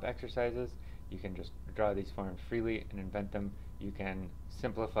warm-up exercises. You can just draw these forms freely and invent them. You can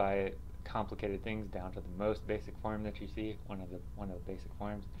simplify complicated things down to the most basic form that you see, one of the basic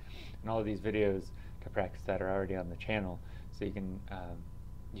forms. And all of these videos to practice that are already on the channel, so you can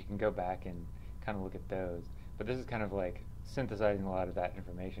go back and kind of look at those. But this is kind of like synthesizing a lot of that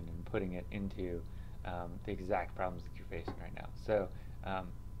information and putting it into the exact problems that you're facing right now. So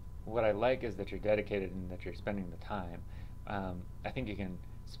what I like is that you're dedicated and that you're spending the time. I think you can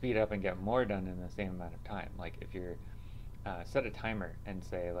speed up and get more done in the same amount of time. Like if you're set a timer and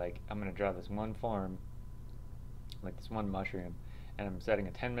say like, I'm going to draw this one form, like this one mushroom, and I'm setting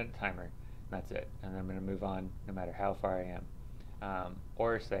a 10-minute timer, and that's it. And then I'm going to move on no matter how far I am.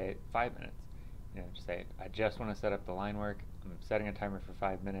 Or say 5 minutes. Just say, I just want to set up the line work. I'm setting a timer for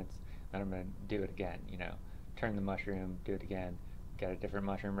 5 minutes, then I'm going to do it again. Turn the mushroom, do it again, get a different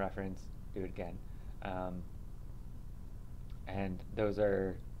mushroom reference, do it again. And those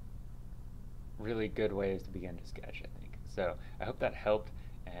are really good ways to begin to sketch, I think. So I hope that helped,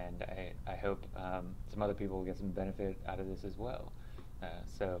 and I hope some other people will get some benefit out of this as well.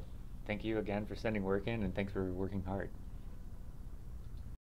 So thank you again for sending work in, and thanks for working hard.